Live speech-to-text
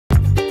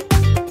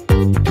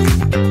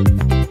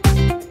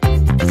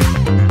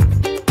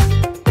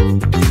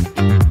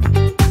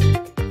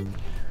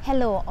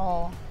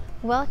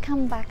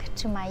Welcome back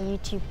to my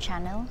YouTube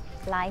channel,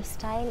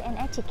 Lifestyle and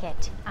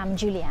Etiquette. I'm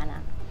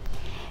Juliana.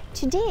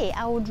 Today,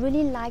 I would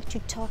really like to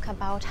talk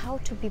about how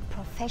to be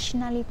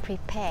professionally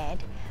prepared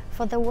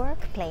for the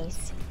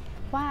workplace.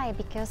 Why?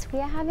 Because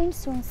we are having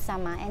soon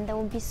summer and there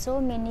will be so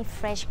many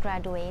fresh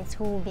graduates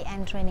who will be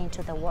entering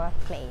into the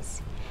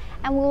workplace.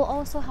 And we will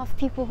also have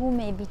people who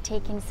may be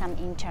taking some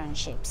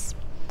internships.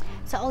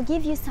 So I'll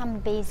give you some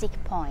basic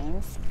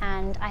points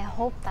and I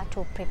hope that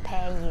will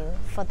prepare you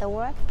for the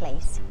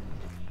workplace.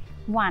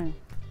 1.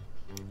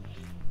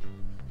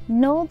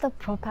 Know the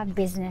proper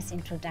business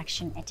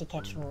introduction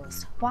etiquette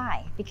rules.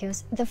 Why?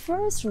 Because the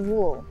first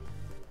rule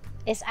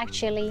is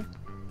actually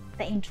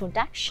the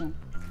introduction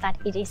that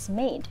it is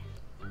made.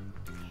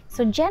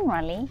 So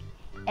generally,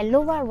 a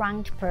lower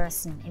ranked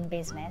person in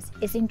business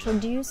is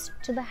introduced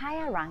to the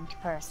higher ranked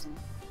person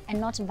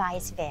and not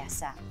vice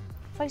versa.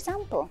 For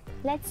example,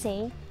 let's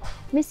say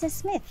Mr.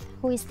 Smith,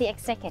 who is the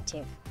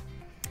executive.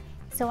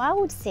 So I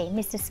would say,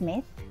 Mr.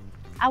 Smith,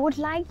 I would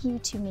like you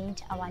to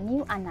meet our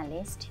new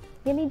analyst,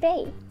 Billy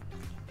Bay.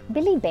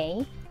 Billy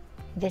Bay,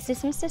 this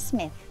is Mr.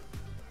 Smith,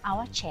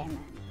 our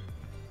chairman.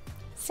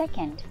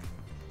 Second,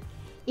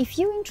 if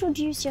you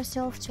introduce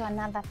yourself to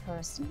another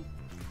person,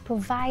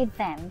 provide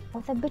them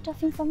with a bit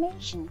of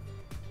information.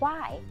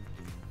 Why?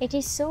 It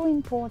is so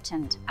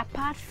important,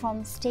 apart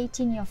from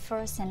stating your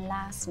first and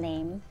last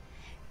name,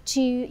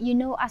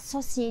 to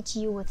associate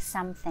you with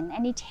something,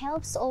 and it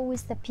helps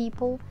always the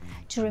people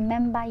to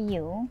remember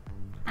you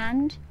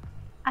and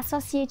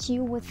associate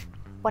you with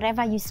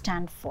whatever you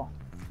stand for.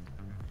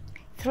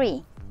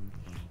 3.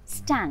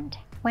 Stand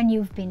when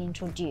you've been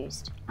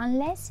introduced,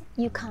 unless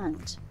you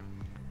can't.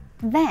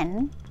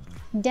 Then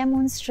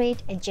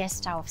demonstrate a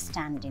gesture of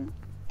standing.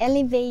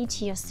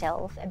 Elevate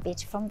yourself a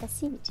bit from the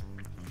seat.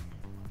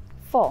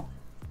 4.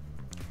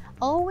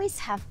 Always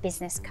have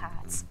business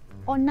cards,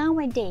 or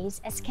nowadays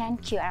a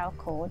scanned QR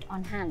code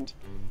on hand.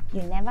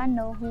 You never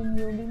know whom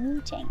you'll be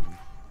meeting.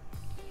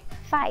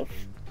 5.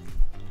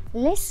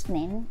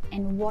 Listening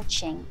and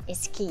watching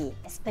is key,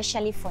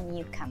 especially for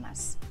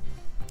newcomers.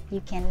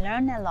 You can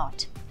learn a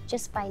lot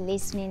just by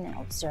listening and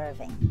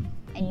observing,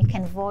 and you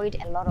can avoid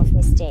a lot of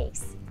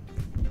mistakes.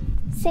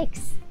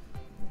 6.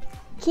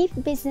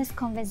 Keep business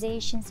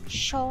conversations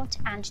short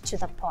and to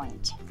the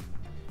point.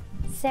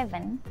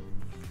 7.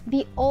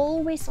 Be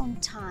always on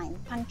time.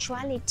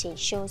 Punctuality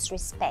shows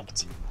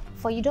respect,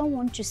 for you don't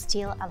want to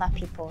steal other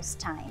people's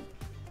time.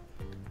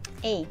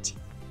 8.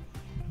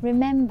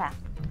 Remember,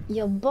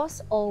 your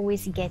boss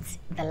always gets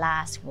the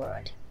last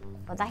word,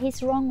 whether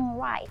he's wrong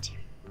or right.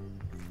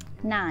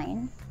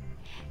 9.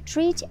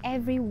 Treat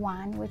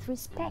everyone with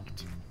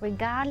respect,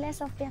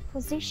 regardless of their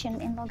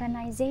position in the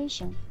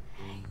organization.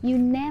 You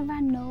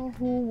never know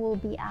who will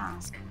be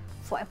asked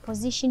for a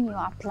position you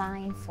are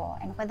applying for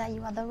and whether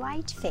you are the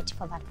right fit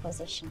for that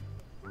position.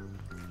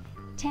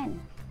 10.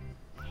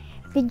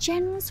 Be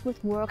generous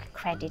with work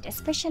credit,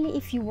 especially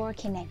if you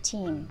work in a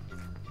team.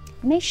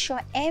 Make sure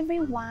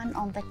everyone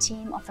on the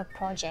team of a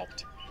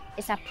project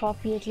is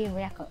appropriately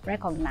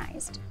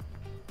recognized.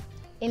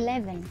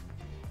 11.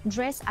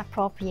 Dress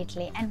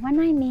appropriately. And when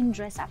I mean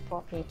dress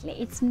appropriately,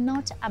 it's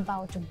not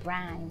about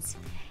brands.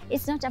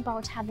 It's not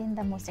about having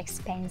the most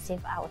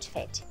expensive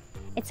outfit.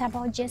 It's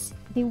about just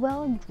be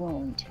well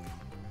groomed.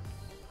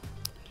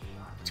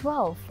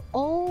 12.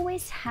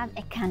 Always have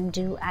a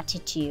can-do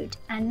attitude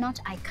and not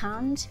I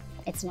can't,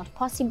 it's not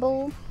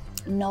possible,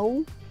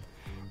 no.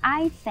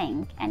 I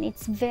think, and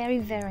it's very,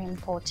 very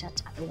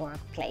important at the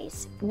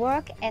workplace,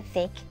 work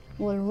ethic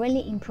will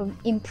really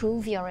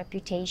improve your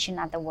reputation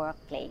at the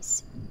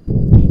workplace.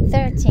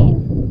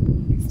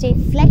 13. Stay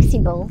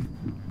flexible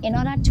in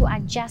order to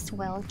adjust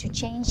well to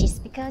changes,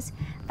 because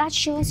that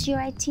shows you're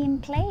a team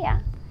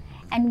player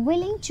and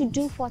willing to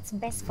do what's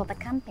best for the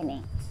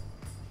company.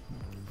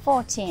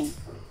 14.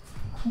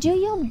 Do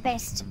your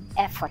best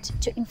effort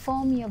to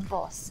inform your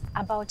boss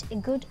about a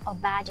good or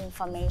bad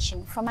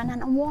information from an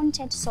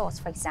unwanted source,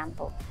 for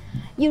example.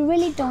 You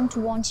really don't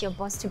want your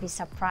boss to be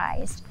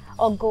surprised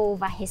or go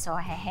over his or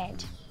her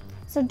head.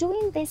 So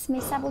doing this may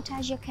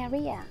sabotage your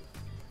career.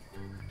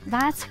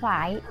 That's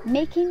why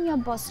making your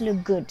boss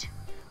look good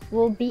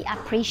will be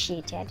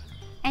appreciated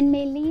and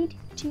may lead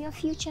to your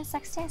future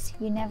success.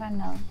 You never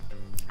know.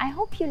 I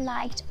hope you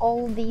liked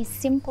all these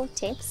simple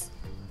tips.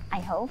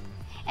 I hope.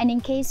 And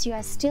in case you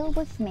are still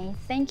with me,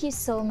 thank you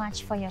so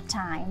much for your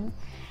time.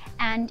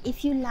 And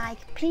if you like,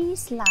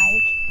 please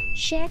like,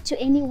 share to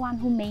anyone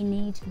who may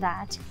need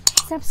that,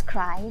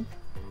 subscribe,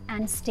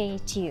 and stay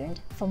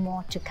tuned for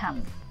more to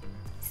come.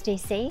 Stay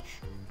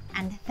safe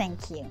and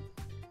thank you.